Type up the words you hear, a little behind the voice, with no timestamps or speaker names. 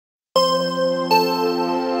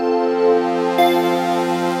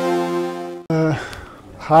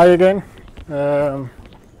Hi again. I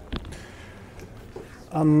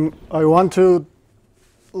want to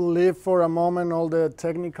leave for a moment all the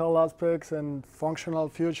technical aspects and functional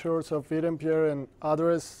features of iDempiere and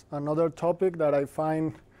address another topic that I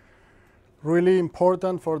find really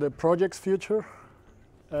important for the project's future.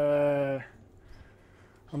 I'm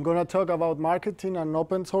going to talk about marketing and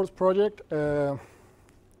open source project. I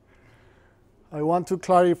want to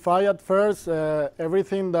clarify at first,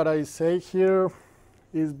 everything that I say here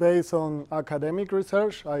is based on academic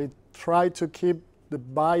research. I try to keep the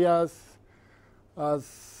bias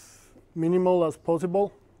as minimal as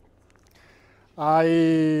possible.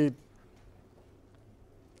 I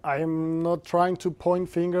am not trying to point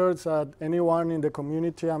fingers at anyone in the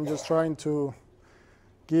community. I'm just trying to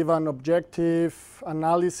give an objective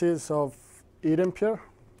analysis of iDempiere.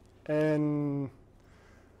 And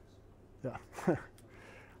yeah,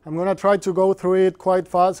 I'm going to try to go through it quite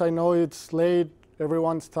fast. I know it's late,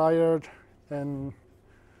 everyone's tired,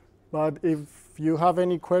 but if you have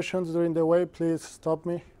any questions during the way, please stop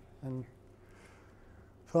me. And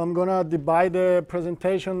so I'm going to divide the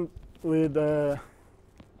presentation with the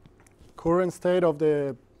current state of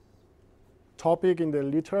the topic in the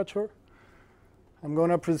literature. I'm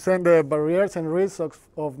going to present the barriers and risks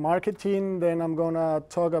of marketing. Then I'm going to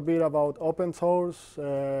talk a bit about open source,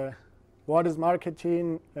 what is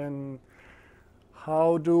marketing, and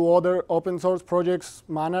how do other open source projects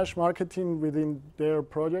manage marketing within their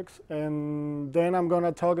projects. And then I'm going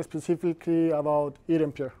to talk specifically about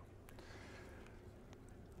iDempiere.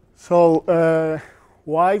 So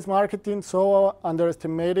why is marketing so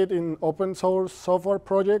underestimated in open source software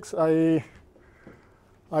projects? I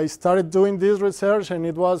started doing this research, and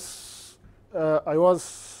I was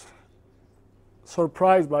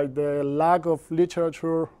surprised by the lack of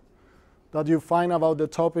literature that you find about the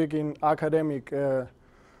topic in academic.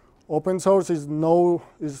 Open source is not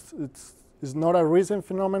a recent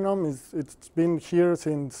phenomenon. It's been here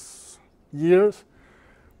since years,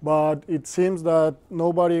 but it seems that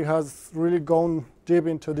nobody has really gone deep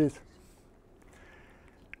into this.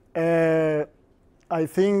 I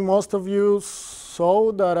think most of you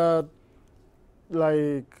saw that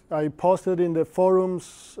I posted in the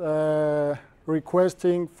forums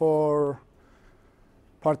requesting for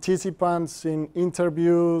participants in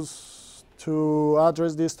interviews to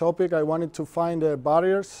address this topic. I wanted to find the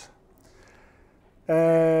barriers.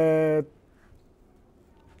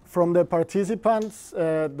 From the participants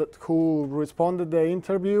who responded to the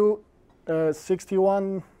interview,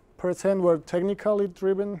 61% were technically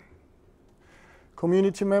driven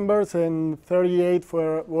community members, and 38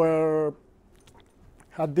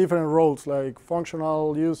 had different roles, like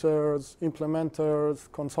functional users, implementers,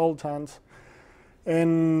 consultants.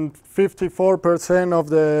 And 54% of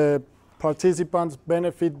the participants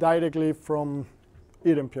benefit directly from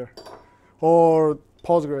iDempiere or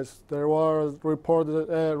Postgres. There were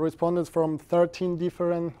respondents from 13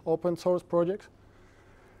 different open source projects.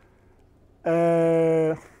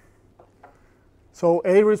 So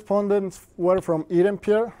 8 respondents were from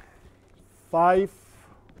iDempiere, 5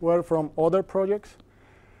 were from other projects.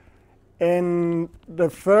 And the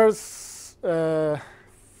first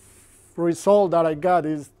result that I got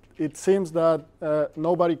is it seems that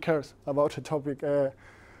nobody cares about the topic.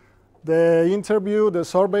 The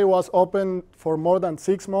survey was open for more than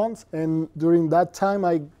 6 months, and during that time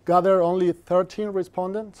I gathered only 13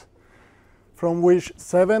 respondents, from which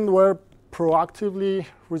 7 were proactively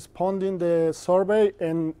responding the survey,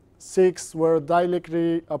 and 6 were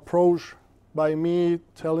directly approached by me,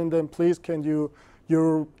 telling them, please,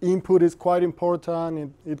 your input is quite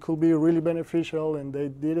important, it could be really beneficial, and they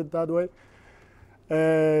did it that way.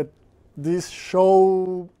 This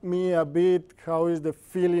showed me a bit how is the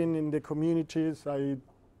feeling in the communities. I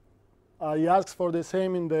asked for the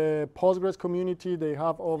same in the Postgres community. They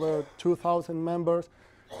have over 2,000 members,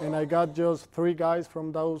 and I got just 3 guys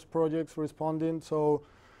from those projects responding. So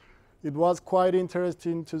it was quite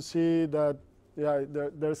interesting to see that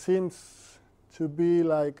there seems to be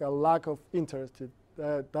like a lack of interest.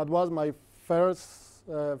 That was my first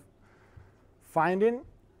finding.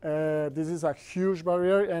 This is a huge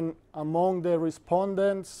barrier, and among the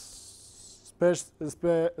respondents,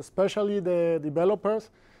 especially the developers,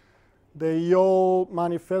 they all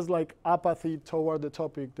manifest like apathy toward the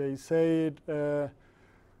topic. They say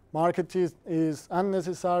marketing is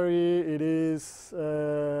unnecessary, it is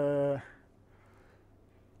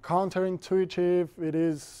counterintuitive,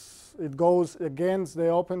 it goes against the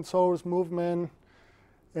open source movement.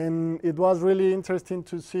 And it was really interesting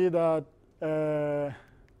to see that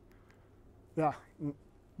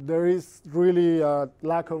there is really a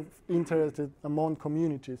lack of interest among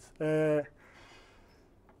communities.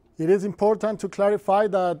 It is important to clarify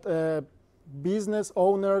that business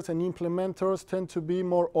owners and implementers tend to be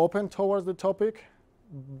more open towards the topic,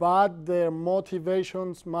 but their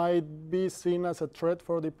motivations might be seen as a threat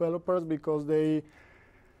for developers because they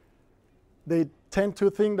tend to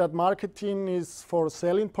think that marketing is for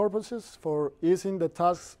selling purposes, for easing the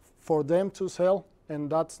tasks for them to sell, and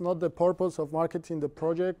that's not the purpose of marketing the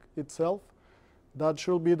project itself. That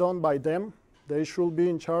should be done by them. They should be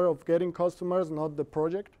in charge of getting customers, not the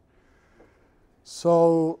project.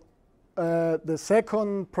 So the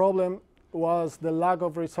second problem was the lack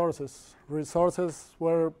of resources. Resources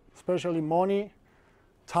were especially money,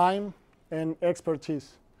 time, and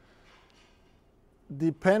expertise.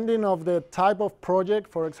 Depending on the type of project,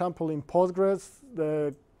 for example, in Postgres,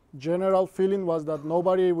 the general feeling was that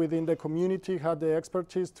nobody within the community had the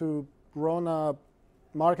expertise to run a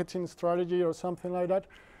marketing strategy or something like that.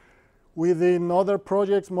 Within other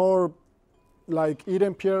projects, more like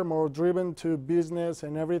iDempiere, more driven to business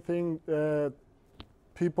and everything,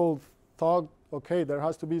 people thought, okay, there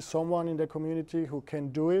has to be someone in the community who can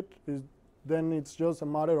do it. Then it's just a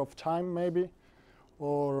matter of time, maybe,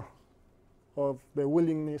 or of the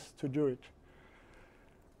willingness to do it.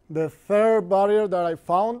 The third barrier that I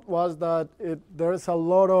found was that there's a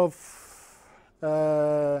lot of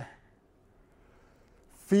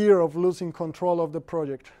fear of losing control of the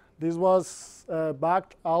project. This was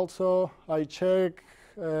backed also. I checked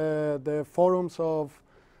the forums of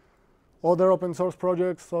other open source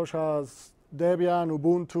projects such as Debian,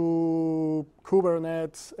 Ubuntu,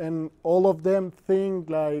 Kubernetes, and all of them think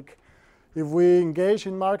like if we engage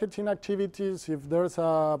in marketing activities, if there's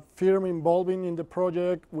a firm involving in the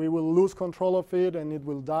project, we will lose control of it and it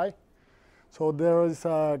will die. So there is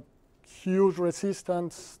a huge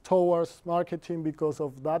resistance towards marketing because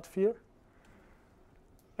of that fear.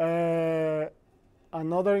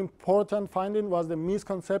 Another important finding was the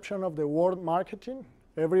misconception of the word marketing.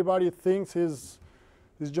 Everybody thinks it's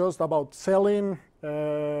just about selling.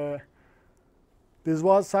 This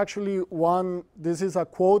was actually this is a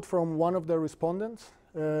quote from one of the respondents.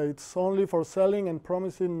 It's only for selling and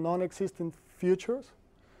promising non-existent futures.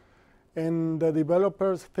 And the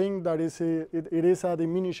developers think that it is a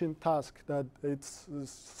diminishing task, that it's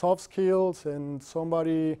soft skills and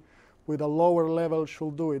somebody with a lower level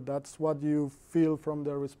should do it. That's what you feel from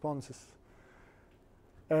the responses.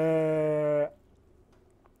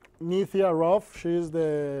 Nithya Ruff, she is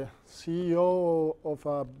the CEO of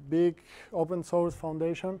a big open source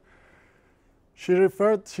foundation. She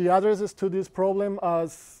addresses to this problem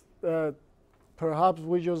as perhaps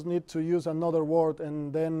we just need to use another word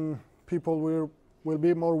and then people will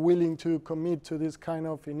be more willing to commit to this kind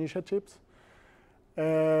of initiatives.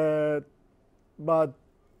 But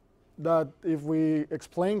that if we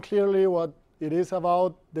explain clearly what it is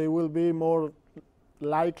about, they will be more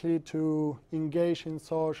likely to engage in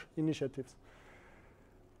such initiatives.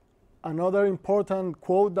 Another important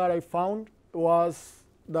quote that I found was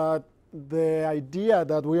that the idea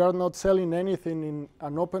that we are not selling anything in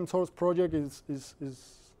an open source project is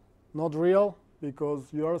not real,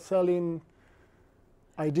 because you are selling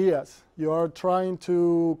ideas. You are trying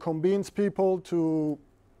to convince people to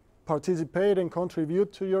participate and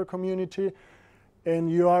contribute to your community,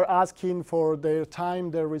 and you are asking for their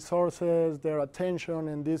time, their resources, their attention,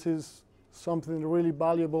 and this is something really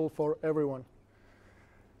valuable for everyone.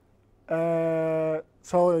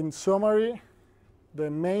 So in summary, the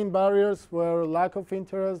main barriers were lack of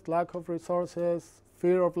interest, lack of resources,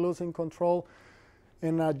 fear of losing control,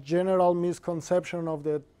 and a general misconception of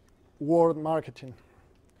the word marketing.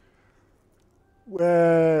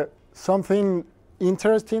 Something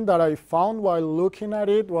interesting that I found while looking at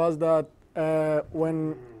it was that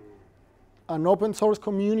when an open source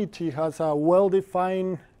community has a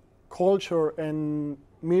well-defined culture and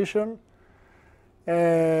mission,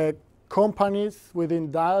 companies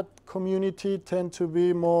within that community tend to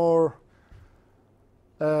be more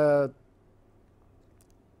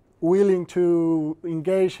willing to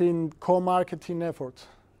engage in co-marketing efforts,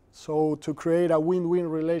 so to create a win-win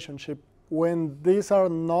relationship. When these are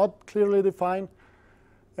not clearly defined,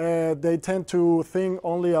 they tend to think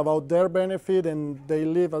only about their benefit and they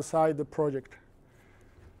leave aside the project.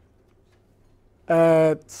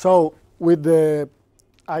 So with the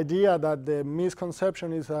idea that the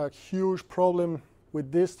misconception is a huge problem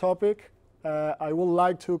with this topic, I would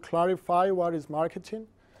like to clarify what is marketing.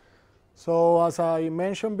 So as I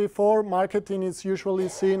mentioned before, marketing is usually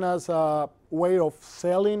seen as a way of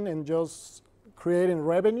selling and just creating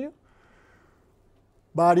revenue.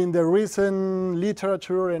 But in the recent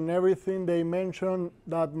literature and everything, they mention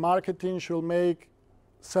that marketing should make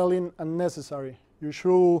selling unnecessary. You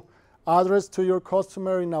should address to your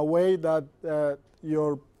customer in a way that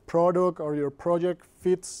your product or your project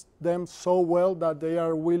fits them so well that they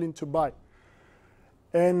are willing to buy.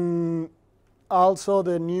 And also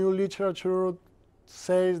the new literature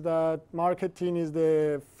says that marketing is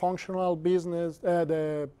the functional business,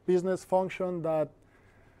 the business function that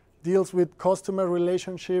deals with customer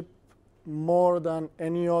relationship more than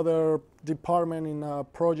any other department in a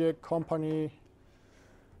project company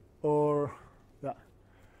or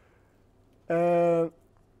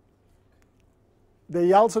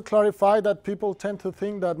they also clarify that people tend to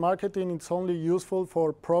think that marketing is only useful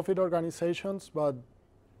for profit organizations, but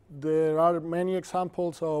there are many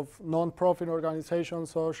examples of non-profit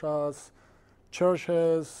organizations such as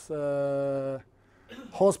churches,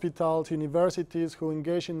 hospitals, universities who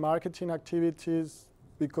engage in marketing activities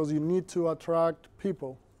because you need to attract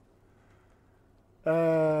people.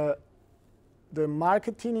 The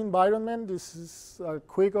marketing environment, this is a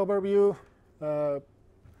quick overview.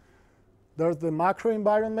 There's the macro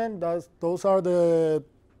environment. Those are the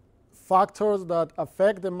factors that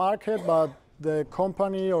affect the market, but the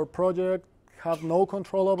company or project have no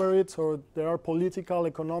control over it. So there are political,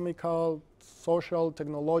 economical, social,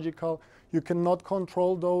 technological. You cannot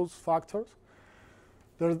control those factors.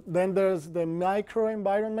 Then there's the micro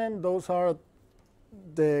environment. Those are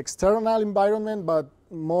the external environment, but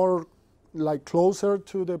more like closer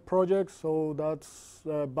to the project, so that's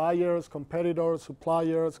buyers, competitors,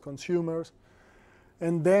 suppliers, consumers.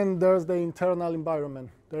 And then there's the internal environment.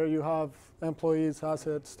 There you have employees,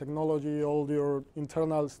 assets, technology, all your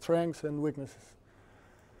internal strengths and weaknesses.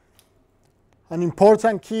 An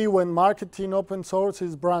important key when marketing open source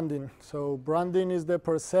is branding. So branding is the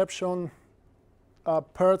perception a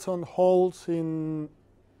person holds in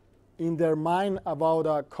their mind about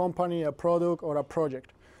a company, a product, or a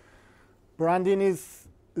project. Branding is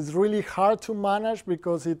really hard to manage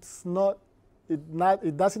because it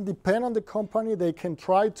doesn't depend on the company. They can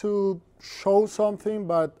try to show something,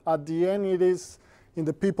 but at the end it is in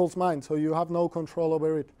the people's mind, so you have no control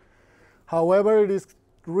over it. However, it is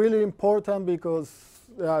really important because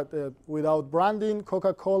without branding,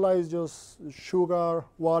 Coca-Cola is just sugar,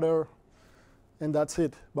 water, and that's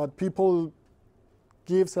it. But people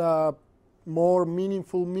gives a more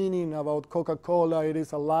meaningful meaning about Coca-Cola. It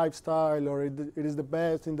is a lifestyle, or it is the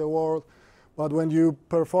best in the world. But when you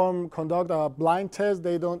conduct a blind test,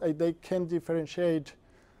 they can't differentiate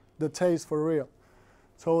the taste for real.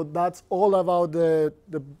 So that's all about the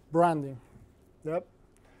branding. Yep.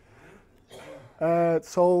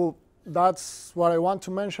 So that's what I want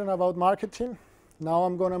to mention about marketing. Now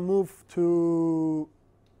I'm going to move to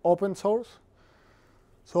open source.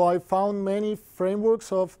 So I found many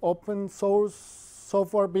frameworks of open source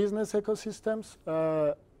software business ecosystems.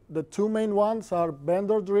 The two main ones are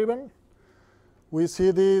vendor-driven. We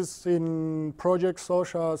see this in projects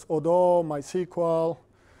such as Odoo, MySQL.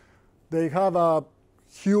 They have a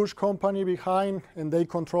huge company behind, and they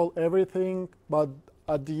control everything, but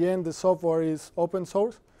at the end, the software is open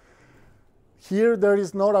source. Here, there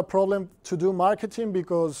is not a problem to do marketing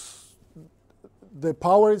because the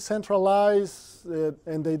power is centralized,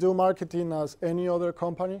 and they do marketing as any other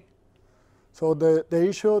company. So the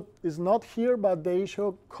issue is not here, but the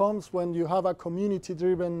issue comes when you have a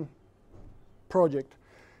community-driven project.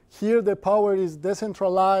 Here, the power is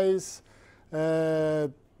decentralized.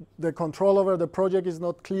 The control over the project is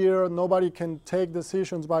not clear. Nobody can take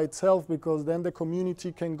decisions by itself because then the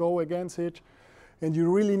community can go against it. And you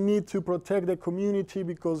really need to protect the community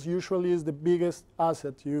because usually it's the biggest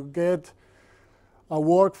asset. You get a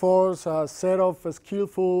workforce, a set of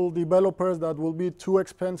skillful developers that will be too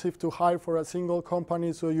expensive to hire for a single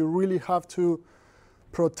company, so you really have to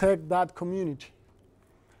protect that community.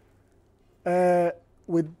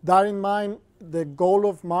 With that in mind, the goal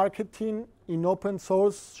of marketing in open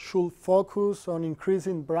source should focus on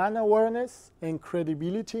increasing brand awareness and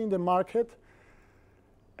credibility in the market,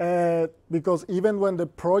 because even when the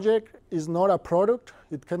project is not a product,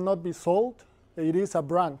 it cannot be sold, it is a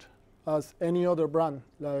brand, as any other brand.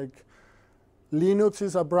 Like Linux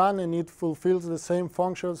is a brand and it fulfills the same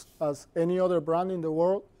functions as any other brand in the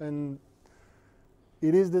world, and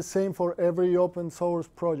it is the same for every open source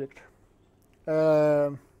project.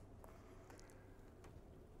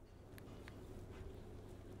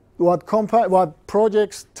 What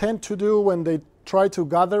projects tend to do when they try to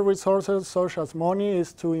gather resources such as money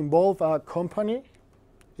is to involve a company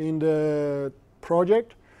in the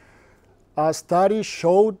project. A study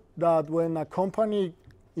showed that when a company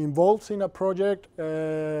involves in a project,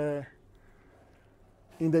 in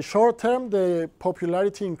the short term, the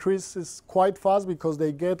popularity increases quite fast because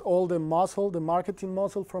they get all the muscle, the marketing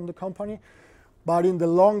muscle from the company. But in the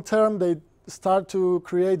long term, they start to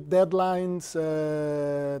create deadlines.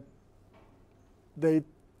 They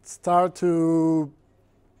start to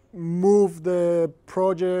move the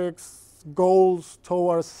project's goals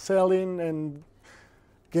towards selling and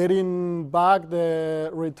getting back the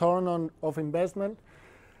return of investment.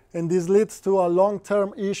 And this leads to a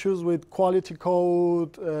long-term issues with quality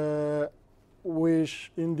code,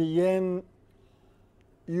 which in the end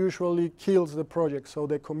usually kills the project. So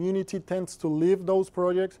the community tends to leave those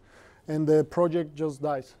projects and the project just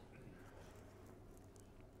dies.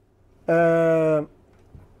 There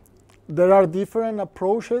are different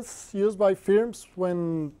approaches used by firms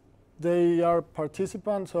when they are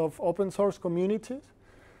participants of open source communities.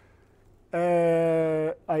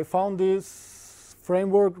 I found this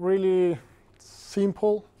framework really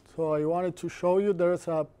simple, so I wanted to show you. There's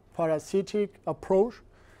a parasitic approach.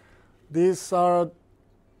 These are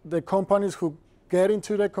the companies who get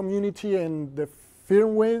into the community and the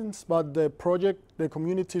firm wins, but the project, the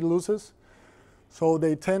community loses. So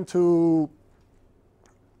they tend to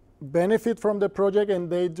benefit from the project and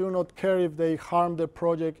they do not care if they harm the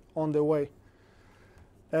project on the way.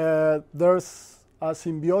 There's a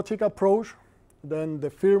symbiotic approach. Then the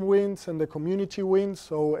firm wins and the community wins.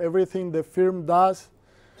 So everything the firm does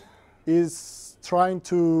is trying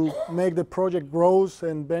to make the project grow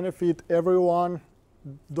and benefit everyone.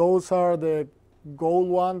 Those are the goal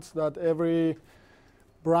ones that every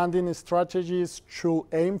branding strategist should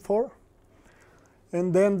aim for.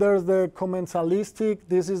 And then there's the commensalistic.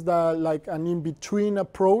 This is like an in-between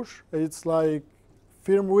approach. It's like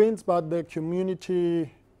firm wins, but the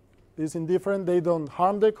community is indifferent. They don't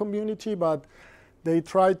harm the community, but they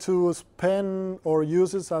try to spend or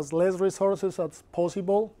use it as less resources as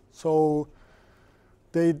possible. So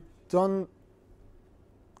they don't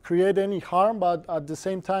create any harm, but at the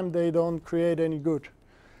same time, they don't create any good.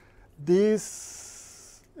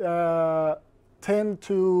 These tend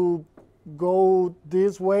to go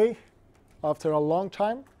this way after a long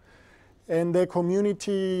time, and the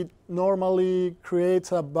community normally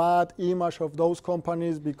creates a bad image of those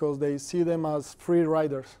companies because they see them as free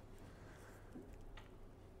riders.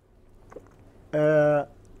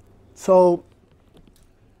 So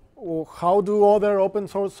how do other open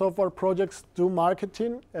source software projects do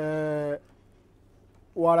marketing?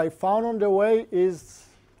 What I found on the way is,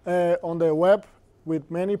 on the web with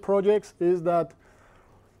many projects, is that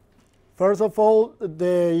first of all,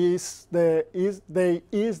 there is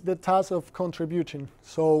the task of contributing.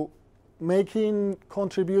 So making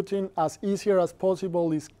contributing as easier as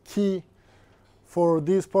possible is key for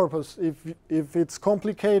this purpose. If it's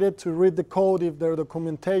complicated to read the code, if their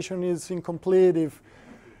documentation is incomplete, if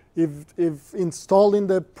installing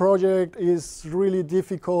the project is really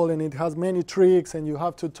difficult and it has many tricks and you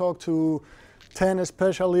have to talk to 10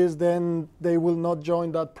 specialists, then they will not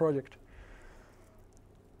join that project.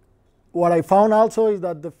 What I found also is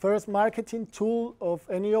that the first marketing tool of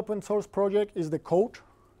any open source project is the code.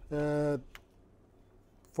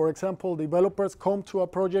 For example, developers come to a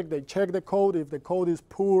project, they check the code. If the code is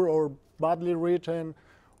poor or badly written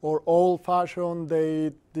or old-fashioned,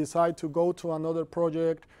 they decide to go to another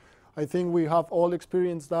project. I think we have all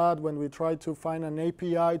experienced that when we try to find an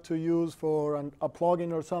API to use for a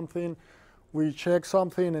plugin or something. We check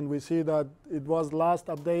something and we see that it was last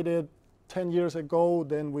updated 10 years ago,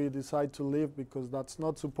 then we decide to leave because that's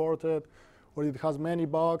not supported or it has many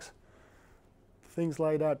bugs, things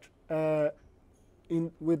like that.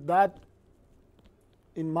 With that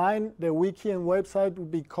in mind, the wiki and website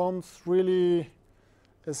becomes really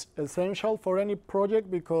essential for any project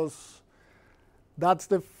because that's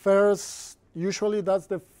the first, usually that's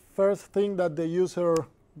the first thing that the user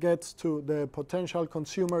gets to, the potential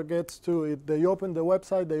consumer gets to. If they open the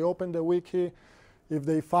website, they open the wiki. If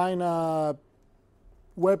they find a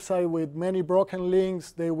website with many broken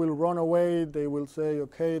links, they will run away. They will say,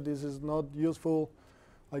 okay, this is not useful.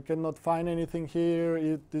 I cannot find anything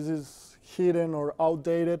here. This is hidden or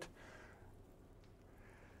outdated.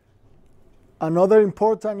 Another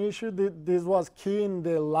important issue, this was key in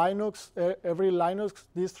the Linux, every Linux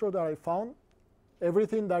distro that I found.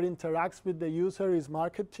 Everything that interacts with the user is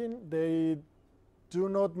marketing. They do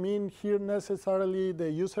not mean here necessarily the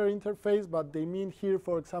user interface, but they mean here,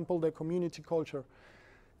 for example, the community culture.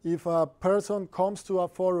 If a person comes to a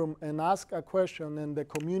forum and asks a question and the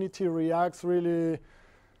community reacts really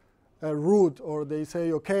rude, or they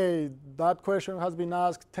say, okay, that question has been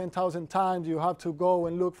asked 10,000 times, you have to go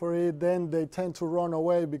and look for it, then they tend to run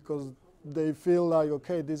away because they feel like,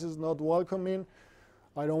 okay, this is not welcoming.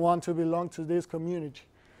 I don't want to belong to this community.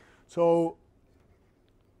 So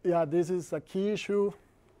yeah, this is a key issue.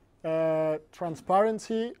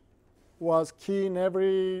 Transparency was key in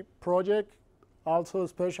every project, also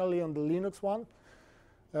especially on the Linux one.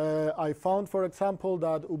 I found, for example,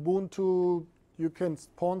 that Ubuntu, you can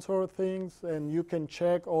sponsor things and you can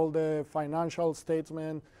check all the financial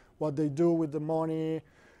statements, what they do with the money.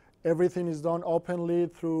 Everything is done openly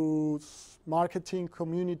through marketing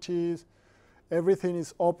communities. Everything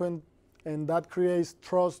is open, and that creates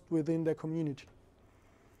trust within the community.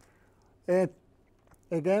 And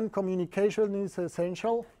again, communication is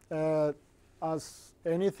essential. As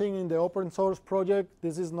anything in the open source project,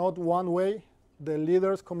 this is not one way. The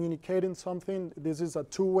leaders communicating something, this is a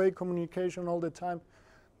two-way communication all the time.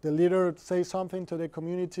 The leader says something to the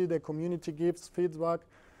community gives feedback.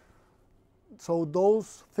 So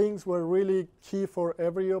those things were really key for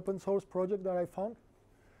every open source project that I found.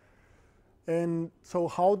 And so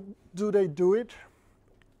how do they do it?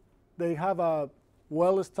 They have a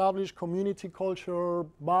well-established community culture,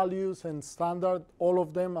 values, and standard. All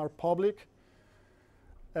of them are public.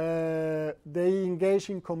 They engage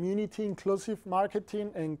in community inclusive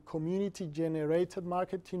marketing and community generated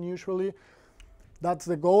marketing usually. That's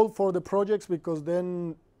the goal for the projects, because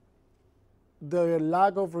then the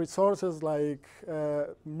lack of resources like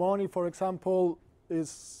money, for example,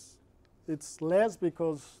 it's less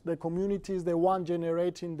because the community is the one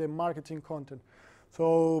generating the marketing content.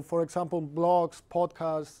 So for example, blogs,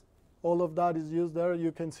 podcasts, all of that is used there.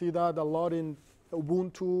 You can see that a lot in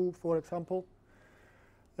Ubuntu, for example.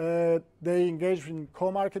 They engage in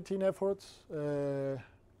co-marketing efforts.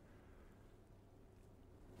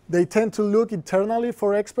 They tend to look internally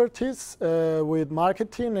for expertise with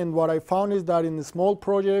marketing, and what I found is that in the small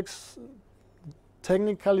projects,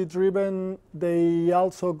 technically driven, they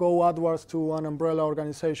also go outwards to an umbrella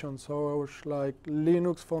organization. So like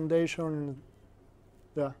Linux Foundation,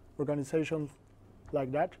 yeah, organizations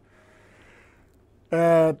like that.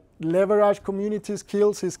 Leverage community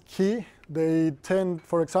skills is key. They tend,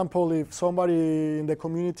 for example, if somebody in the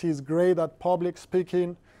community is great at public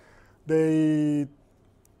speaking, they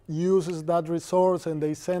uses that resource and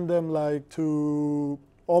they send them like to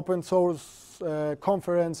open source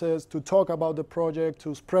conferences to talk about the project,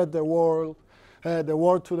 to spread the word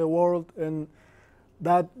to the world, and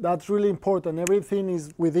that's really important. Everything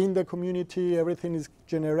is within the community, everything is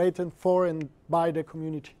generated for and by the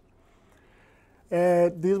community.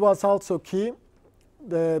 This was also key.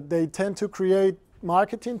 They tend to create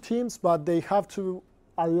marketing teams, but they have to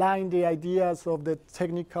align the ideas of the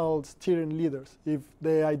technical steering leaders. If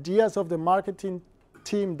the ideas of the marketing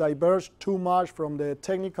team diverge too much from the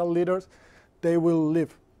technical leaders, they will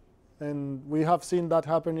leave. And we have seen that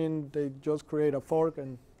happening. They just create a fork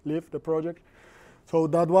and leave the project. So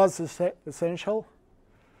that was essential.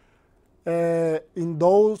 In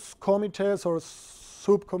those committees or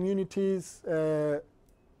sub-communities,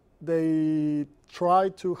 they try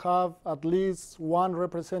to have at least one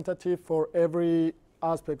representative for every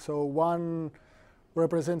aspect. So one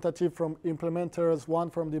representative from implementers, one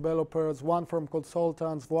from developers, one from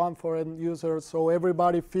consultants, one for end users, so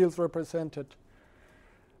everybody feels represented.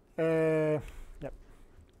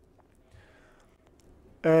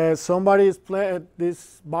 Somebody is playing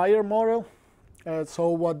this buyer model. So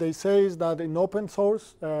what they say is that in open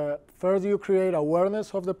source, first you create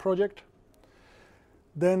awareness of the project.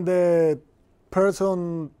 Then the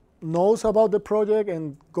person knows about the project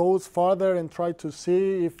and goes further and try to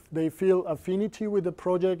see if they feel affinity with the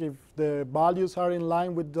project, if the values are in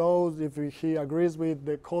line with those, if he agrees with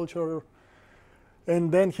the culture.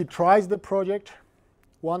 And then he tries the project.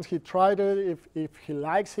 Once he tried it, if he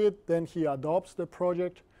likes it, then he adopts the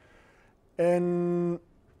project. And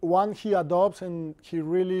once he adopts and he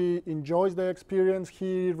really enjoys the experience,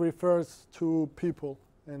 he refers to people.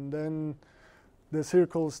 And then the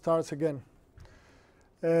circle starts again.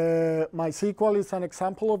 MySQL is an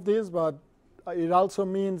example of this, but it also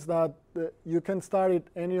means that you can start at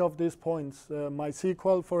any of these points.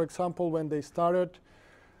 MySQL, for example, when they started,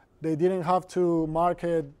 they didn't have to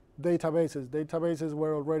market databases. Databases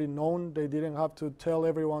were already known. They didn't have to tell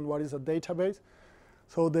everyone what is a database.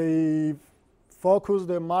 So they focused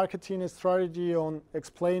the marketing strategy on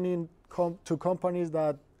explaining to companies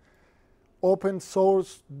that open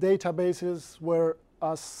source databases were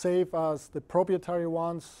as safe as the proprietary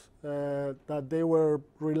ones, that they were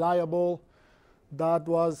reliable. That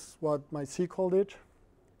was what MySQL did.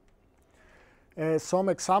 Some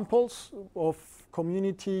examples of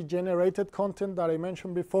community-generated content that I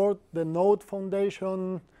mentioned before. The Node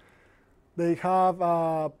Foundation, they have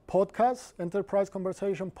a podcast, Enterprise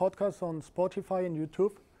Conversation podcast on Spotify and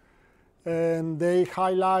YouTube. And they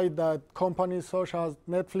highlight that companies such as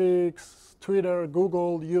Netflix, Twitter,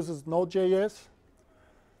 Google uses Node.js.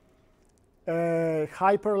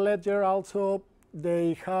 Hyperledger also,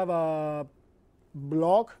 they have a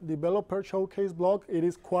blog, developer showcase blog. It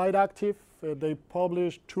is quite active. They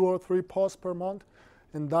publish 2 or 3 posts per month,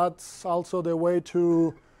 and that's also the way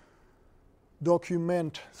to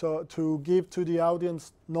document, so to give to the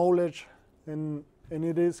audience knowledge, and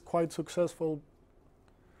it is quite successful.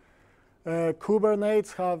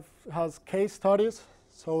 Kubernetes has case studies,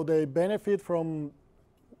 so they benefit from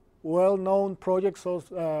well-known projects,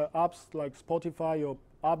 apps like Spotify or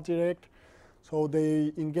AppDirect. So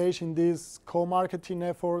they engage in these co-marketing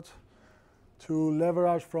efforts to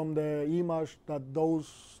leverage from the image that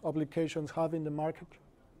those applications have in the market.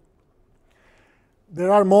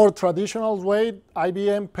 There are more traditional ways.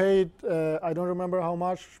 IBM paid, I don't remember how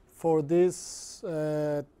much, for this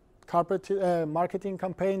marketing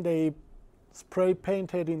campaign. They spray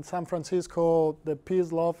painted in San Francisco the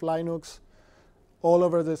Peace, Love, Linux all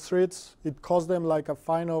over the streets. It cost them like a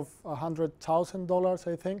fine of $100,000,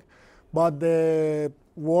 I think. But the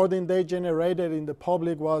wording they generated in the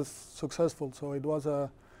public was successful, so it was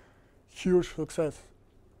a huge success.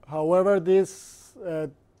 However, this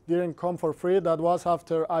didn't come for free. That was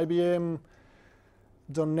after IBM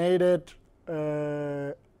donated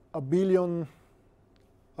 $1 billion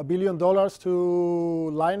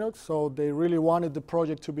to Linux, so they really wanted the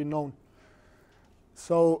project to be known.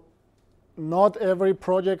 So not every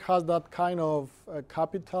project has that kind of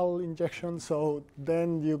capital injection, so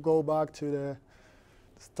then you go back to the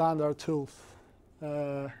standard tools.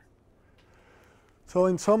 So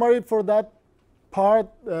in summary, for that part,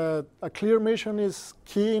 a clear mission is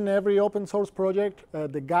key in every open source project.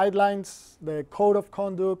 The guidelines, the code of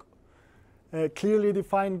conduct, clearly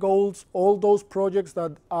defined goals. All those projects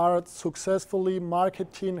that are successfully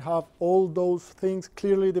marketing have all those things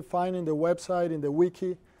clearly defined in the website, in the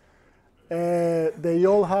wiki. They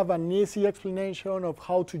all have an easy explanation of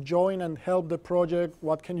how to join and help the project.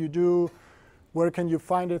 What can you do? Where can you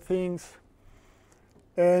find the things?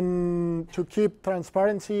 And to keep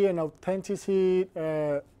transparency and authenticity,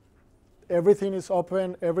 everything is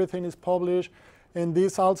open, everything is published, and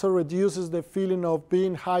this also reduces the feeling of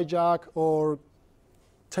being hijacked or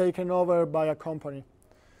taken over by a company.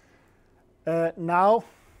 Now,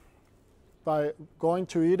 by going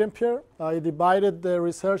to iDempiere, I divided the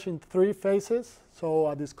research in 3 phases. So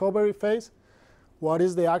a discovery phase, what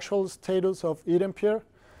is the actual status of iDempiere?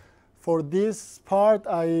 For this part,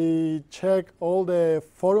 I check all the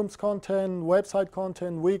forums content, website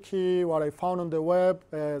content, wiki, what I found on the web,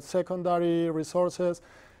 secondary resources,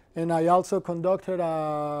 and I also conducted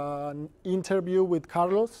an interview with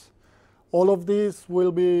Carlos. All of these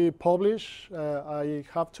will be published. I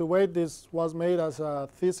have to wait. This was made as a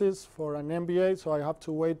thesis for an MBA, so I have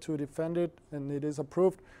to wait to defend it, and it is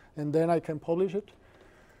approved, and then I can publish it.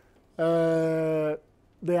 The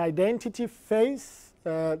identity phase,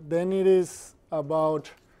 then it is about,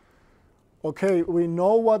 okay, we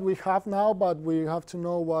know what we have now, but we have to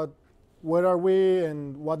know where are we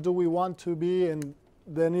and what do we want to be, and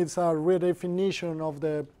then it's a redefinition of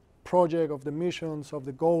the project, of the missions, of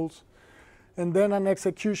the goals, and then an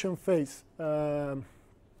execution phase.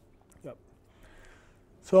 Yep.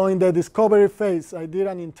 So in the discovery phase, I did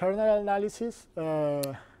an internal analysis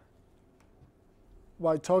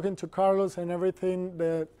by talking to Carlos and everything.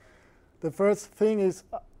 The first thing is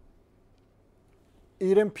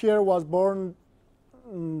iDempiere was born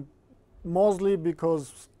mostly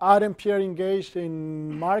because iDempiere engaged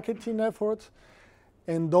in marketing efforts,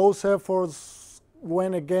 and those efforts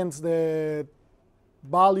went against the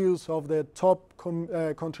values of the top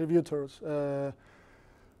contributors.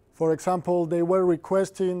 For example, they were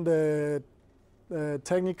requesting the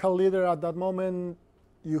technical leader at that moment,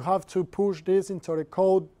 you have to push this into the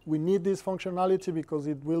code. We need this functionality because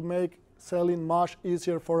it will make selling much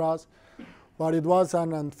easier for us. But it was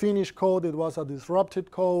an unfinished code, it was a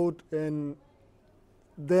disrupted code, and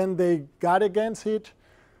then they got against it.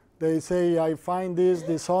 They say, I find this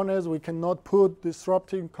dishonest, we cannot put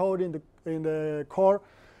disrupting code in the core.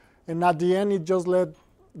 And at the end, it just led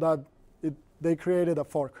that they created a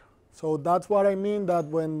fork. So that's what I mean, that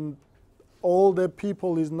when all the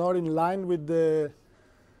people is not in line with the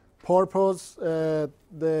purpose,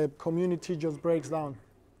 the community just breaks down.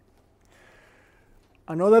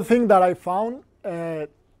 Another thing that I found,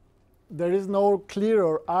 there is no clear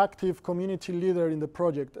or active community leader in the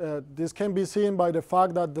project. This can be seen by the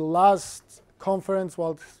fact that the last conference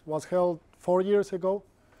was held 4 years ago.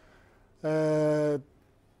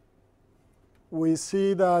 We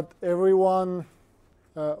see that everyone,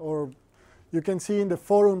 or you can see in the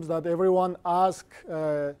forums that everyone asks,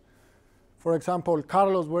 for example,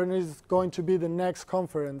 Carlos, when is going to be the next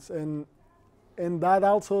conference? And and that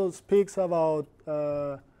also speaks about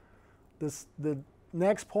the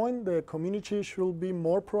next point. The community should be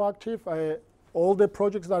more proactive. All the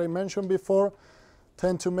projects that I mentioned before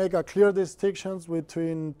tend to make a clear distinctions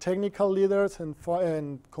between technical leaders and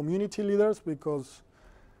community leaders, because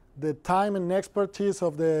the time and expertise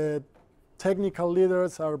of the technical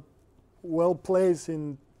leaders are well placed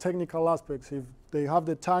in technical aspects. If they have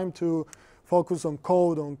the time to focus on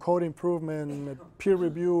code improvement, peer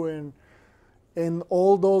review, and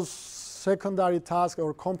all those secondary tasks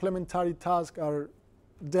or complementary tasks are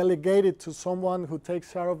delegated to someone who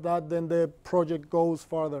takes care of that, then the project goes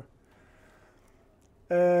further.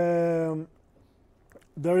 There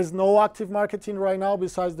is no active marketing right now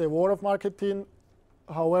besides the word of marketing.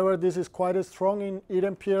 However, this is quite strong in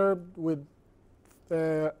iDempiere with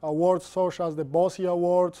awards such as the Bossy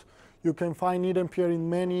Awards. You can find iDempiere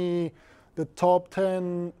in the top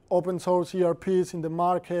 10 open source ERPs in the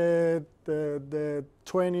market, the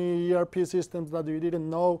 20 ERP systems that you didn't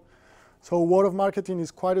know. So word of marketing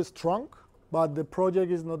is quite strong, but the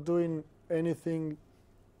project is not doing anything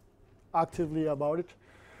actively about it.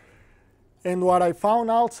 And what I found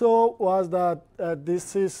also was that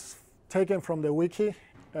this is taken from the wiki.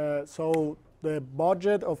 So the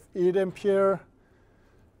budget of iDempiere,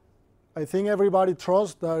 I think everybody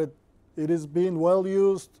trusts that it is being well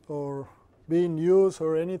used or being used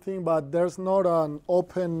or anything, but there's not an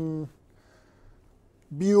open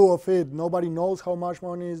view of it. Nobody knows how much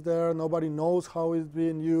money is there. Nobody knows how it's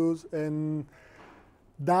being used. And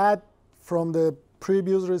that, from the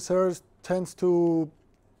previous research, tends to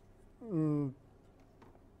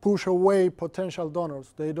push away potential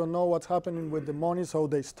donors. They don't know what's happening with the money, so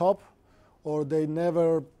they stop, or they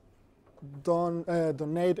never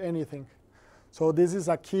donate anything. So this is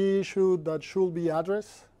a key issue that should be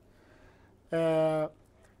addressed.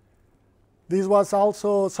 This was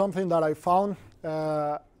also something that I found.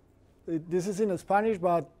 This is in Spanish,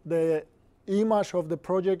 but the image of the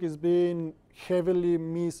project is being heavily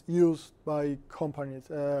misused by companies.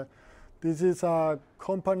 This is a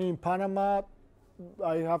company in Panama.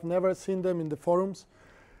 I have never seen them in the forums.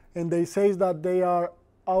 And they say that they are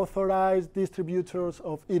authorized distributors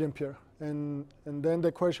of iDempiere. And then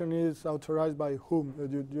the question is, authorized by whom?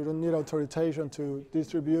 You don't need authorization to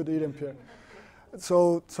distribute iDempiere.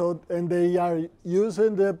 And they are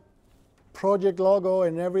using the project logo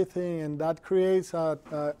and everything, and that creates a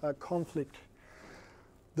conflict.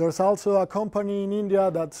 There's also a company in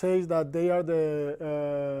India that says that they are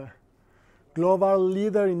the global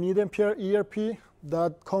leader in iDempiere ERP.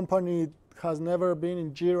 That company has never been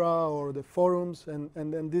in Jira or the forums,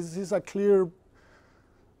 and this is a clear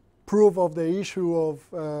proof of the issue of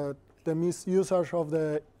the misusage of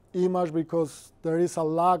the image, because there is a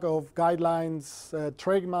lack of guidelines.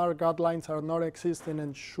 Trademark guidelines are not existing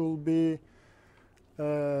and should be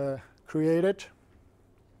created.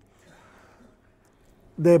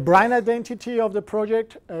 The brand identity of the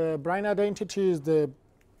project. Brand identity is the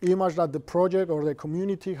image that the project or the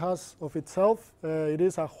community has of itself. It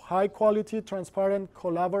is a high quality, transparent,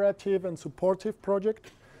 collaborative, and supportive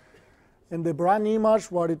project. And the brand image,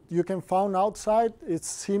 you can find outside, it's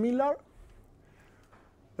similar.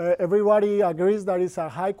 Everybody agrees that it's a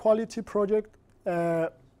high quality project,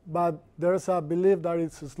 but there's a belief that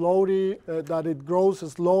it's that it grows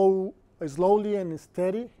slowly and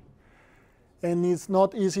steady, and it's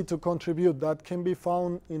not easy to contribute. That can be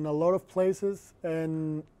found in a lot of places,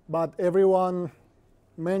 but everyone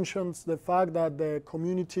mentions the fact that the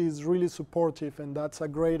community is really supportive, and that's a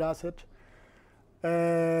great asset.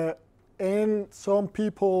 And some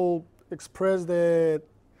people express the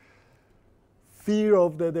fear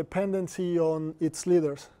of the dependency on its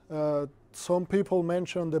leaders. Some people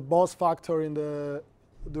mention the boss factor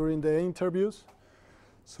during the interviews.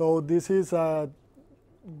 So this is a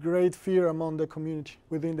great fear among the community,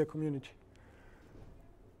 within the community.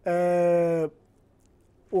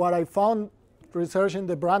 What I found researching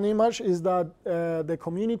the brand image is that the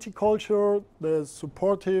community culture, the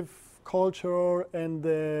supportive culture, and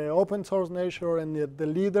the open source nature and the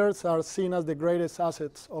leaders are seen as the greatest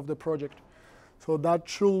assets of the project. So that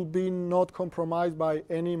should be not compromised by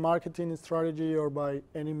any marketing strategy or by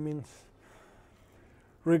any means.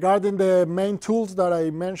 Regarding the main tools that I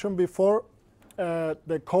mentioned before,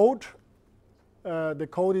 the code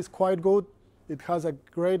is quite good. It has a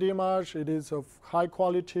great image. It is of high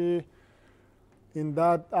quality. In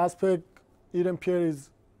that aspect, iDempiere is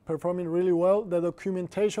performing really well. The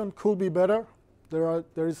documentation could be better. There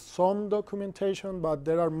is some documentation, but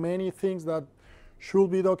there are many things that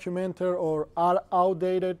should be documented or are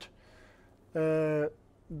outdated.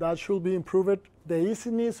 That should be improved. The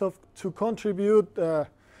easiness to contribute,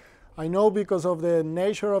 I know because of the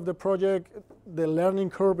nature of the project, the learning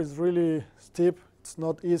curve is really steep. It's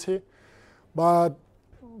not easy, but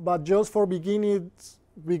just for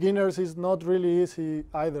beginners, it's not really easy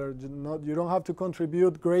either. You don't have to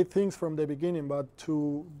contribute great things from the beginning, but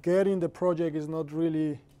to get in the project is not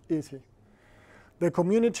really easy. The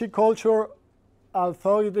community culture,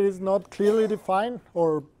 although it is not clearly defined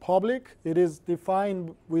or public, it is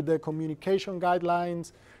defined with the communication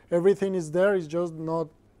guidelines. Everything is there, it's just not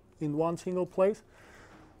in one single place.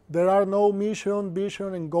 There are no mission,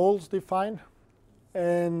 vision, and goals defined.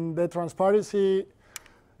 And the transparency,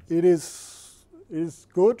 it is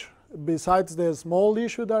good. Besides the small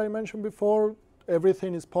issue that I mentioned before,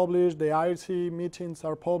 everything is published, the IRC meetings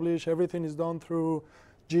are published, everything is done through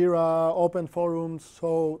Jira, open forums,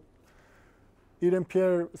 so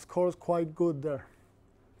iDempiere scores quite good there.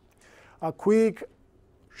 A quick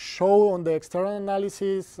show on the external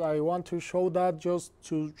analysis. I want to show that just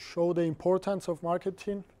to show the importance of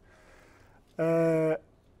marketing.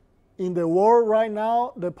 In the world right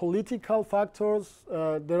now, the political factors,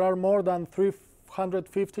 there are more than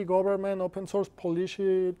 350 government open source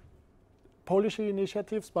policy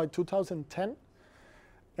initiatives by 2010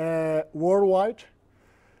 worldwide.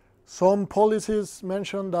 Some policies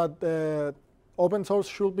mention that open source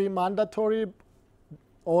should be mandatory.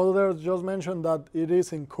 Others just mention that it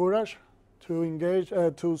is encouraged to engage,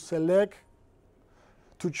 to select,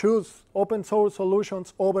 to choose open source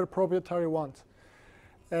solutions over proprietary ones.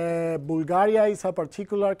 Bulgaria is a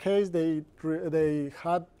particular case. They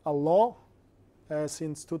had a law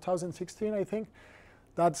since 2016, I think,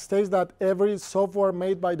 that states that every software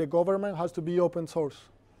made by the government has to be open source.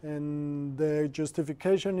 And the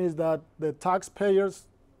justification is that the taxpayers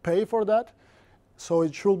pay for that, so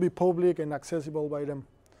it should be public and accessible by them.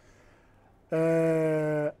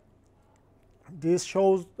 This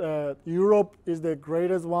shows Europe is the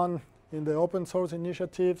greatest one in the open source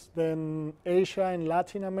initiatives, then Asia and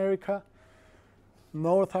Latin America.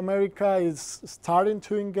 North America is starting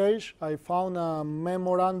to engage. I found a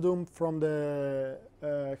memorandum from the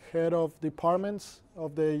head of departments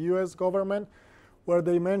of the US government where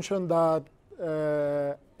they mentioned that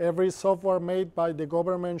every software made by the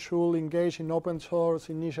government should engage in open source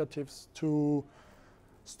initiatives to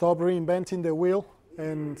stop reinventing the wheel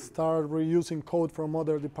and start reusing code from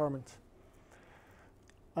other departments.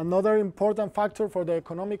 Another important factor for the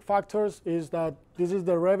economic factors is that this is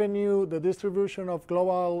the revenue, the distribution of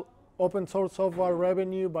global open source software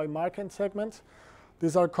revenue by market segments.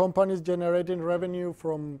 These are companies generating revenue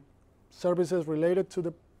from services related to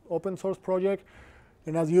the open source project.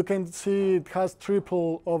 And as you can see, it has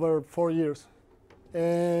tripled over 4 years.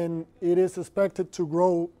 And it is expected to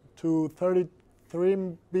grow to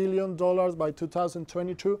 $33 billion by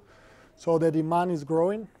 2022. So the demand is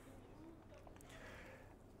growing.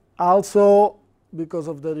 Also, because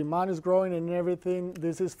of the demand is growing and everything,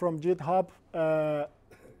 this is from GitHub,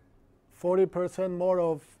 40% more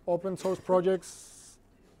of open source projects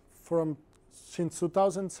since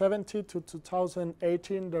 2017 to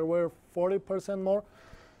 2018, there were 40% more.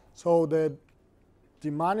 So the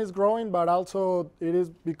demand is growing, but also it is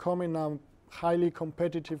becoming a highly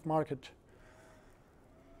competitive market.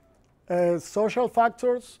 Social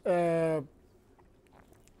factors,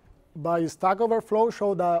 by Stack Overflow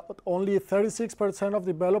show that only 36% of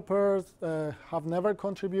developers have never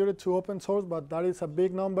contributed to open source, but that is a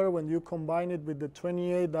big number when you combine it with the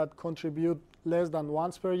 28 that contribute less than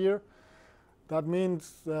once per year. That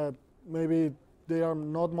means maybe they are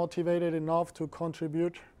not motivated enough to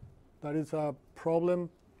contribute. That is a problem,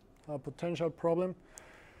 a potential problem.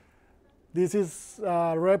 This is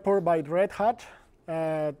a report by Red Hat.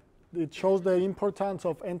 It shows the importance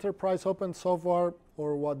of enterprise open software,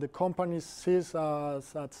 or what the company sees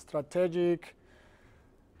as a strategic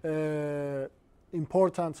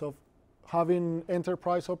importance of having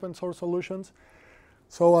enterprise open source solutions.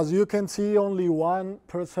 So as you can see, only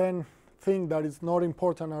 1% think that is not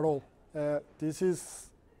important at all. This is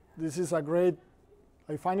a great,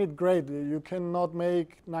 I find it great. You cannot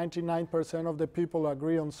make 99% of the people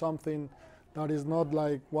agree on something that is not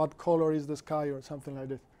like what color is the sky or something like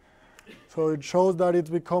this. So it shows that it's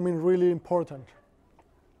becoming really important.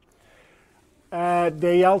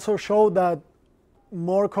 They also show that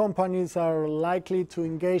more companies are likely to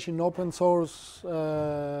engage in open source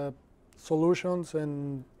solutions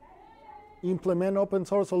and implement open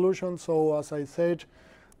source solutions. So as I said,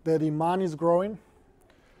 the demand is growing.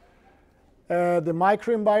 The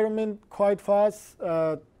microenvironment, quite fast.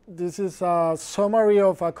 This is a summary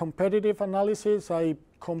of a competitive analysis. I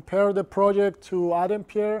compare the project to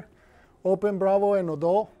iDempiere, OpenBravo, and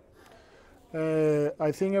Odoo.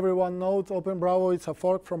 I think everyone knows OpenBravo is a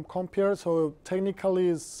fork from Compiere, so technically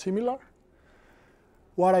it's similar.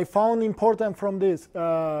 What I found important from this,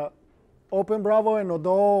 OpenBravo and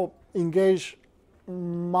Odoo engage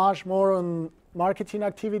much more on marketing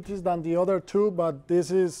activities than the other two, but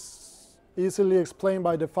this is easily explained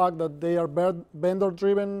by the fact that they are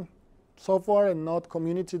vendor-driven software and not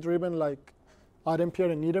community-driven like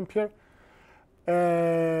iDempiere and iDempiere.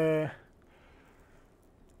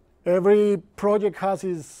 Every project has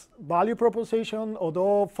its value proposition.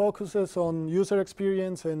 Odoo focuses on user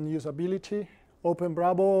experience and usability.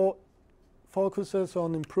 OpenBravo focuses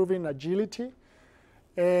on improving agility,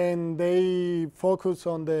 and they focus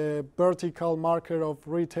on the vertical market of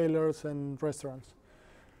retailers and restaurants.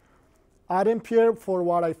 iDempiere, for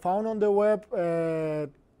what I found on the web,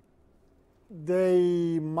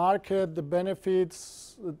 they market the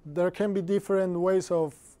benefits. There can be different ways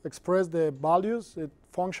of express the values,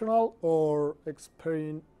 functional or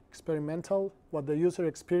experimental, what the user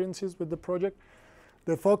experiences with the project.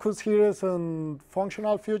 The focus here is on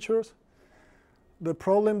functional features. The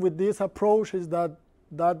problem with this approach is that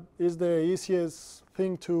that is the easiest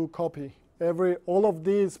thing to copy. All of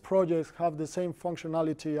these projects have the same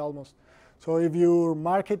functionality almost. So if your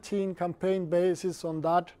marketing campaign bases on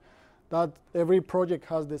that every project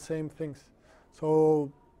has the same things.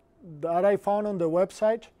 So that I found on the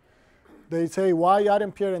website. They say, why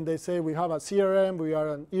iDempiere? And they say, we have a CRM, we are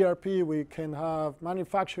an ERP, we can have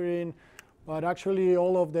manufacturing, but actually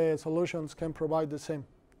all of the solutions can provide the same.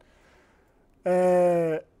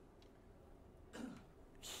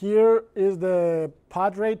 Here is the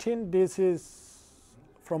PAD rating. This is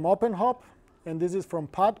from OpenHub, and this is from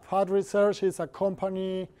PAD. PAD Research is a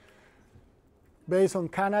company based on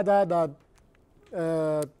Canada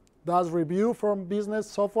that does review from business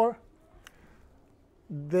software.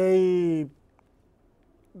 They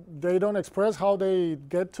don't express how they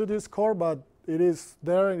get to this score, but it is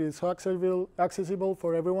there. It is accessible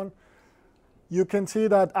for everyone. You can see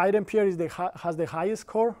that iDempiere has the highest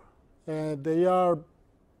score. They are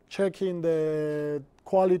checking the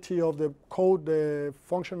quality of the code, the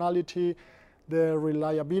functionality, the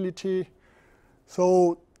reliability.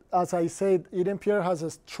 So as I said, iDempiere has a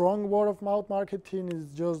strong word-of-mouth marketing.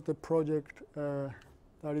 It's just the project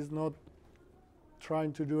that is not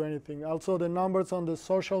trying to do anything. Also, the numbers on the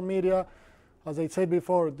social media, as I said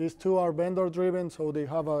before, these two are vendor-driven, so they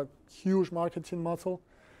have a huge marketing muscle.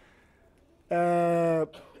 The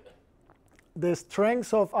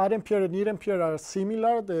strengths of iDempiere and iDempiere are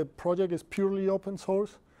similar. The project is purely open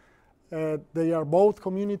source. They are both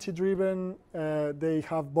community-driven. They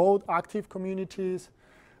have both active communities.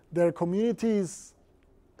 Their community is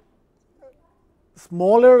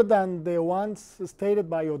smaller than the ones stated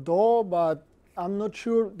by Odoo, but I'm not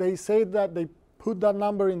sure. They say that they put that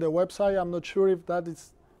number in the website. I'm not sure if that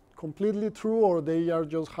is completely true or they are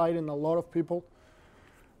just hiding a lot of people.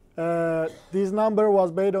 This number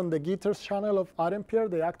was based on the Gitters channel of iDempiere,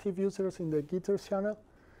 the active users in the Gitters channel.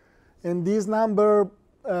 And this number,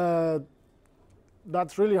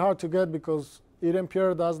 that's really hard to get because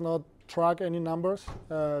iDempiere does not track any numbers.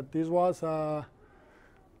 This was a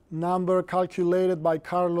number calculated by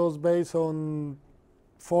Carlos based on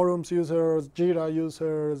forums users, Jira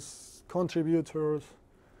users, contributors.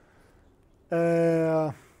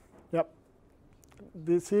 Yep.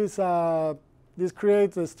 This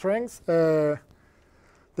creates the strengths. The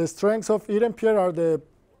strengths of iDempiere are the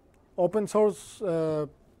open source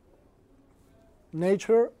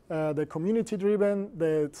nature, the community-driven,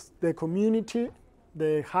 the community,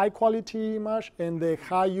 the high-quality image, and the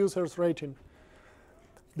high users rating.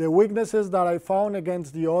 The weaknesses that I found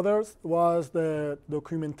against the others was the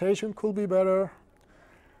documentation could be better.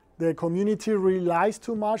 The community relies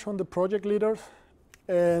too much on the project leaders,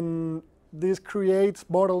 and this creates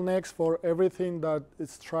bottlenecks for everything that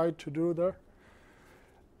is tried to do there.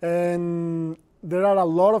 And there are a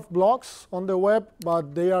lot of blogs on the web,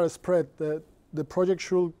 but they are spread. The project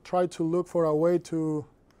should try to look for a way to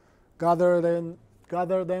gather them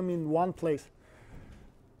in one place.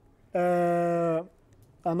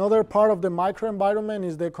 Another part of the microenvironment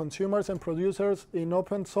is the consumers and producers. In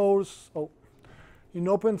open source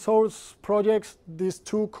projects, these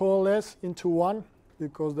two coalesce into one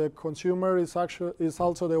because the consumer is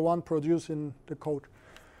also the one producing the code.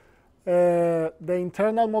 The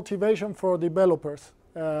internal motivation for developers.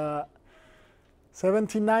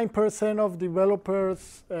 79% of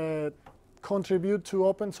developers contribute to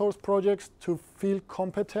open source projects to feel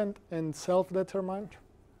competent and self-determined.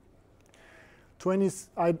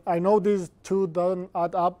 I know these two don't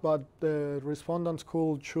add up, but the respondents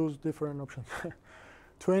could choose different options.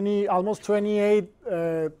 Almost 28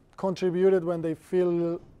 contributed when they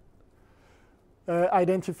feel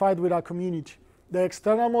identified with our community. The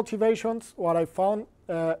external motivations, what I found,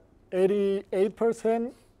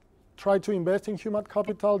 88% try to invest in human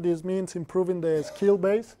capital. This means improving the skill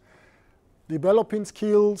base, developing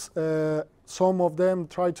skills. Some of them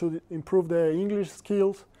try to improve their English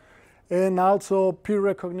skills, and also peer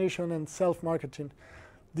recognition and self-marketing.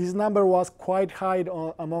 This number was quite high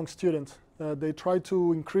among students. They try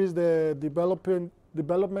to increase the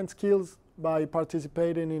development skills by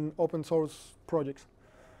participating in open source projects.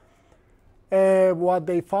 What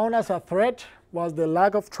they found as a threat was the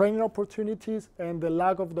lack of training opportunities and the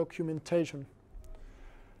lack of documentation.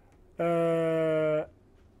 The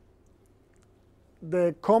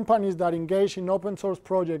companies that engage in open source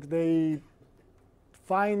projects, they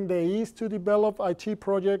find the ease to develop IT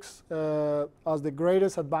projects as the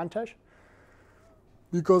greatest advantage,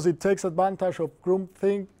 because it takes advantage of group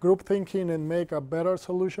thinking and make a better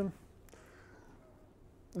solution.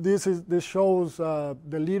 This shows the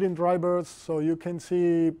leading drivers, so you can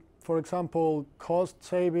see, for example, cost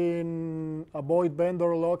saving, avoid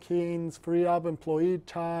vendor lock-ins, free up employee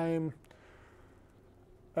time.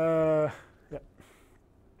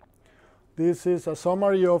 This is a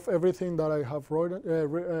summary of everything that I have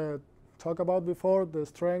talked about before, the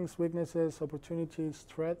strengths, weaknesses, opportunities,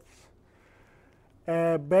 threats.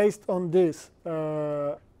 Based on this,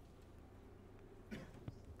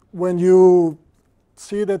 when you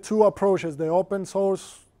see the two approaches, the open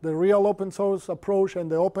source, the real open source approach, and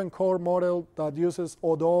the open core model that uses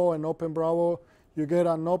Odoo and OpenBravo, you get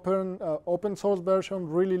an open source version,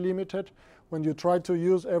 really limited. When you try to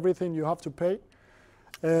use everything, you have to pay.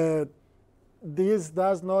 This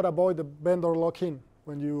does not avoid the vendor lock-in.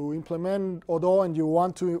 When you implement Odoo and you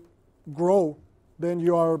want to grow, then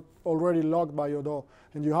you are already locked by Odoo,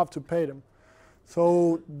 and you have to pay them.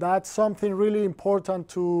 So that's something really important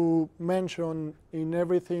to mention in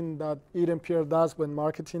everything that iDempiere does when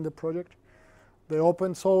marketing the project. The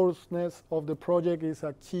open sourceness of the project is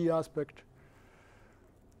a key aspect.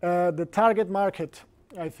 The target market.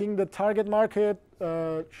 I think the target market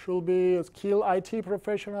should be skilled IT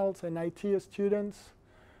professionals and IT students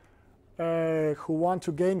who want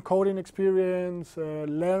to gain coding experience,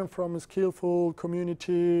 learn from a skillful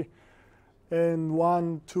community, and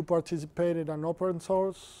want to participate in an open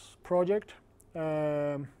source project.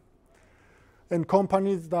 And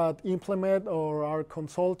companies that implement or are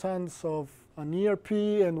consultants of an ERP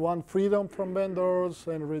and want freedom from vendors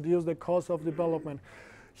and reduce the cost of development.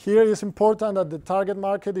 Here it's important that the target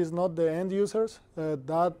market is not the end users.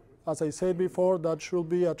 That, as I said before, that should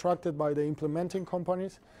be attracted by the implementing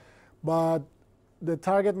companies. But the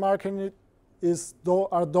target market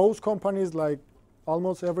are those companies, like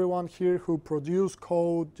almost everyone here, who produce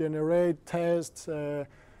code, generate tests,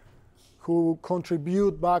 who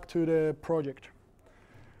contribute back to the project.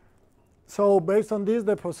 So based on this,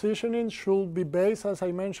 the positioning should be based, as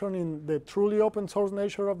I mentioned, in the truly open source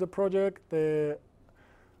nature of the project. The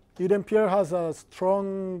iDempiere has a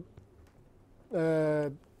strong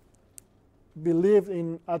belief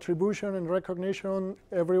in attribution and recognition.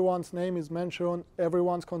 Everyone's name is mentioned.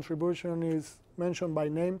 Everyone's contribution is mentioned by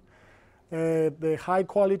name. The high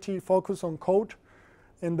quality focus on code,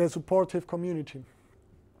 and the supportive community.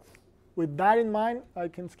 With that in mind, I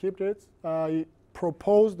can skip it. I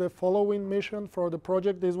propose the following mission for the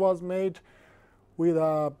project. This was made with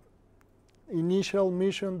an initial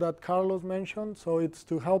mission that Carlos mentioned. So it's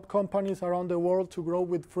to help companies around the world to grow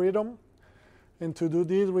with freedom. And to do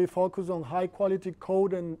this, we focus on high quality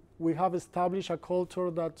code, and we have established a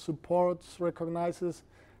culture that supports, recognizes,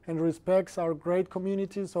 and respects our great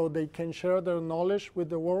community so they can share their knowledge with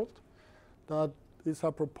the world. That is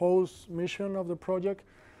a proposed mission of the project.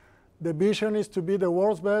 The vision is to be the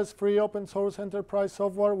world's best free open source enterprise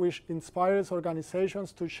software, which inspires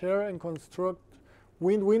organizations to share and construct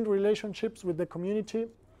win-win relationships with the community.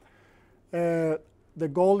 The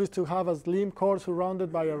goal is to have a slim core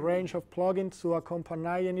surrounded by a range of plugins to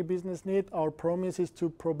accompany any business need. Our promise is to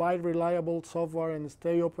provide reliable software and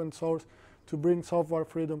stay open source to bring software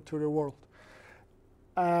freedom to the world.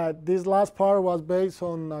 This last part was based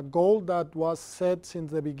on a goal that was set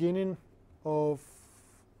since the beginning of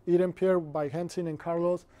iDempiere by Hensin and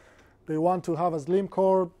Carlos. They want to have a slim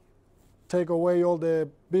core, take away all the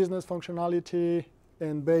business functionality,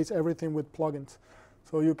 and base everything with plugins.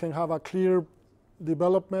 So you can have a clear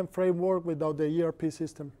development framework without the ERP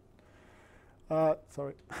system.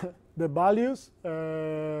 The values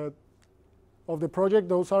of the project,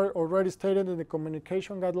 those are already stated in the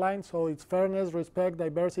communication guidelines. So it's fairness, respect,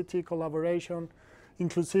 diversity, collaboration,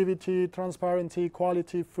 inclusivity, transparency,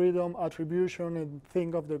 quality, freedom, attribution, and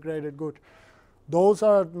think of the greater good. Those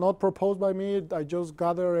are not proposed by me. I just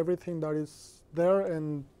gather everything that is there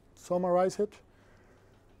and summarize it.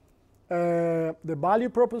 The value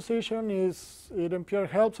proposition is iDempiere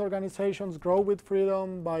helps organizations grow with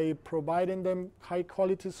freedom by providing them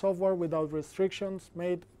high-quality software without restrictions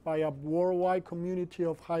made by a worldwide community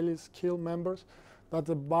of highly skilled members. That's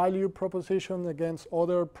a value proposition against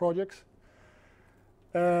other projects.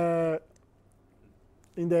 In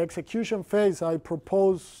the execution phase, I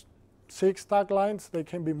propose 6 taglines. They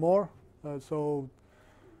can be more. So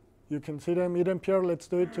you can see them. iDempiere, let's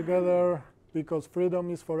do it together. Because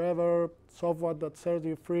freedom is forever, software that sets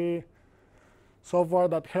you free, software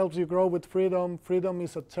that helps you grow with freedom. Freedom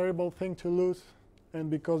is a terrible thing to lose, and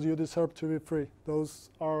because you deserve to be free. Those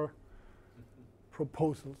are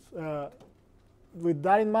proposals. With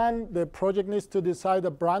that in mind, the project needs to decide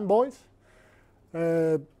a brand voice.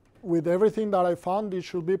 With everything that I found, it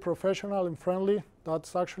should be professional and friendly.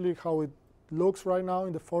 That's actually how it looks right now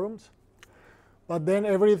in the forums. But then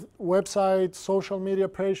every website, social media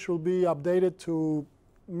page should be updated to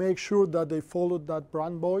make sure that they follow that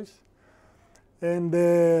brand voice. And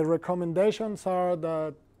the recommendations are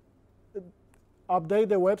that update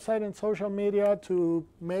the website and social media to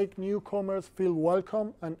make newcomers feel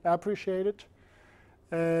welcome and appreciated.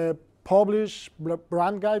 Publish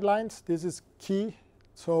brand guidelines. This is key,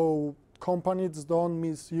 so companies don't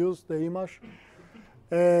misuse the image.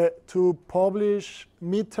 To publish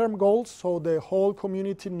midterm goals so the whole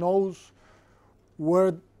community knows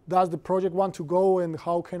where does the project want to go and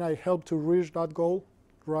how can I help to reach that goal.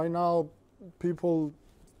 Right now, people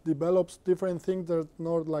develop different things. There's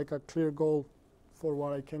not like a clear goal for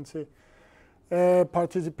what I can see.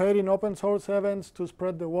 Participate in open source events to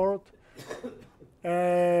spread the word.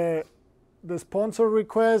 The sponsor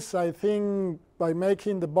requests, I think by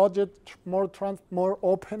making the budget more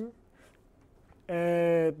open,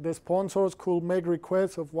 the sponsors could make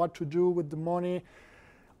requests of what to do with the money.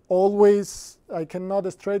 Always, I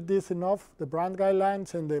cannot stress this enough, the brand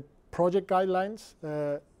guidelines and the project guidelines.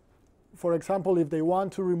 For example, if they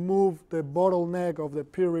want to remove the bottleneck of the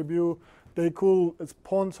peer review, they could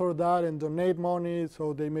sponsor that and donate money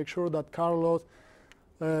so they make sure that Carlos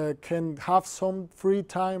can have some free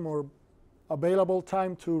time or available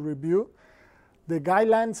time to review. The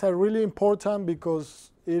guidelines are really important because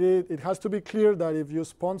it has to be clear that if you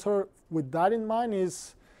sponsor with that in mind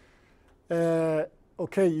is,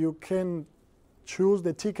 okay, you can choose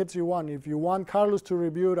the tickets you want. If you want Carlos to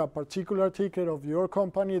review a particular ticket of your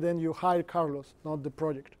company, then you hire Carlos, not the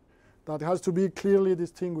project. That has to be clearly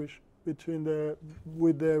distinguished between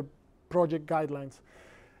with the project guidelines.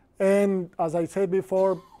 And as I said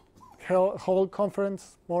before, hold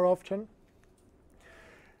conference more often.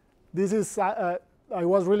 This is, I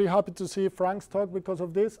was really happy to see Frank's talk because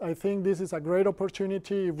of this. I think this is a great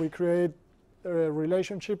opportunity if we create a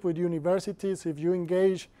relationship with universities. If you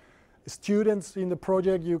engage students in the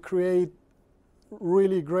project, you create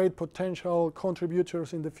really great potential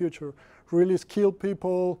contributors in the future, really skilled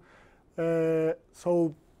people.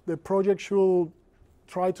 So the project should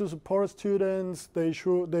try to support students.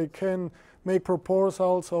 They can make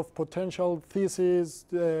proposals of potential thesis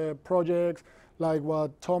projects, like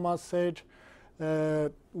what Thomas said.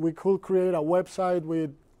 We could create a website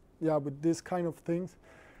with this kind of things.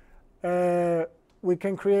 We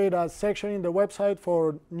can create a section in the website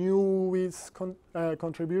for newbies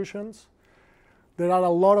contributions. There are a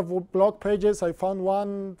lot of blog pages. I found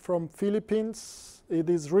one from Philippines. It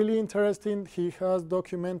is really interesting. He has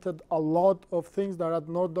documented a lot of things that are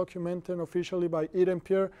not documented officially by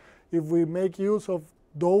iDempiere. If we make use of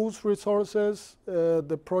those resources,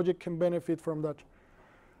 the project can benefit from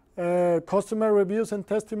that. Customer reviews and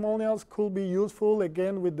testimonials could be useful,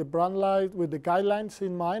 again, with the brand light, with the guidelines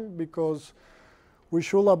in mind, because we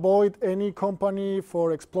should avoid any company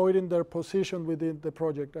for exploiting their position within the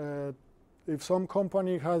project. If some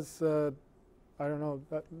company has, I don't know,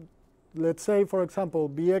 let's say, for example,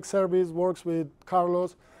 BX Service works with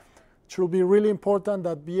Carlos, it should be really important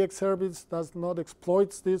that BX Service does not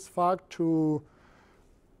exploit this fact to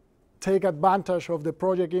take advantage of the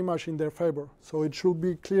project image in their favor. So it should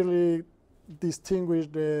be clearly distinguish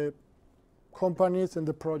the companies and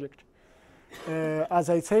the project. As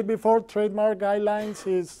I said before, trademark guidelines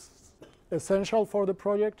is essential for the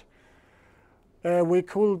project. We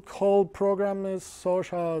could hold programs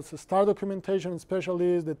such as Star Documentation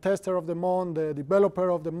Specialist, the Tester of the Month, the Developer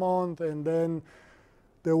of the Month, and then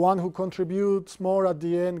the one who contributes more at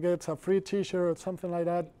the end gets a free t-shirt or something like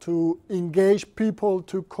that, to engage people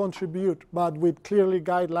to contribute, but with clearly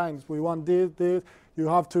guidelines. We want this, you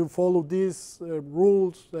have to follow these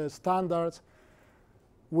rules, standards.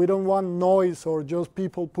 We don't want noise or just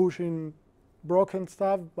people pushing broken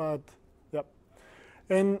stuff, but yeah.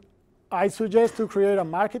 And I suggest to create a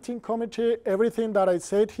marketing committee. Everything that I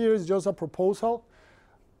said here is just a proposal.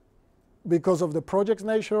 Because of the project's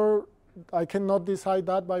nature, I cannot decide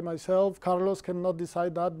that by myself. Carlos cannot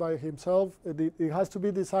decide that by himself. It has to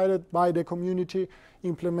be decided by the community,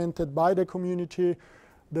 implemented by the community.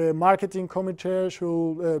 The marketing committee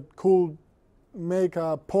could make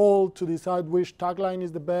a poll to decide which tagline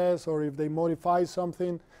is the best, or if they modify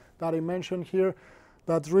something that I mentioned here.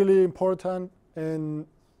 That's really important, and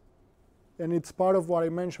it's part of what I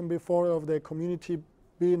mentioned before of the community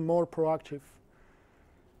being more proactive.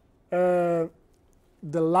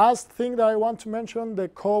 The last thing that I want to mention, the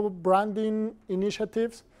co-branding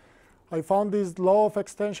initiatives. I found this law of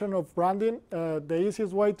extension of branding. The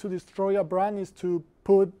easiest way to destroy a brand is to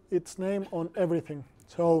put its name on everything.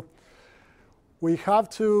 So we have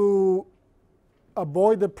to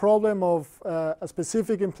avoid the problem of a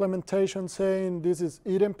specific implementation saying this is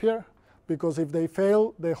iDempiere, because if they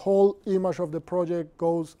fail, the whole image of the project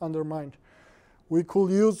goes undermined. We could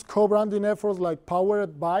use co-branding efforts like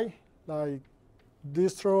powered by, like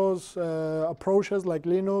distros approaches like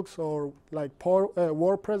Linux or like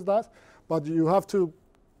WordPress does, but you have to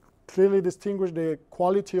clearly distinguish the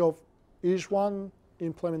quality of each one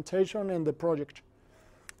implementation and the project.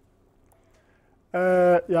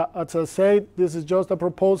 Yeah, as I said, this is just a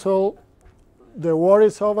proposal. The war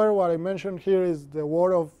is over. What I mentioned here is the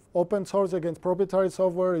war of open source against proprietary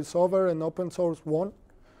software is over, and open source won.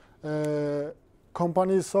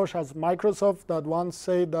 Companies such as Microsoft that once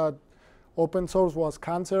said that open source was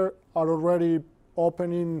cancer are already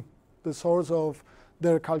opening the source of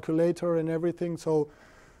their calculator and everything. So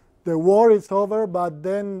the war is over, but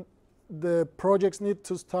then the projects need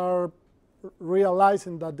to start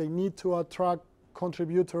realizing that they need to attract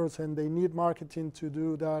contributors and they need marketing to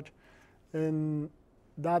do that. And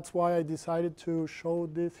that's why I decided to show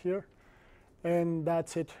this here. And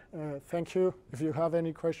that's it. Thank you. If you have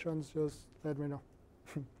any questions, just let me know.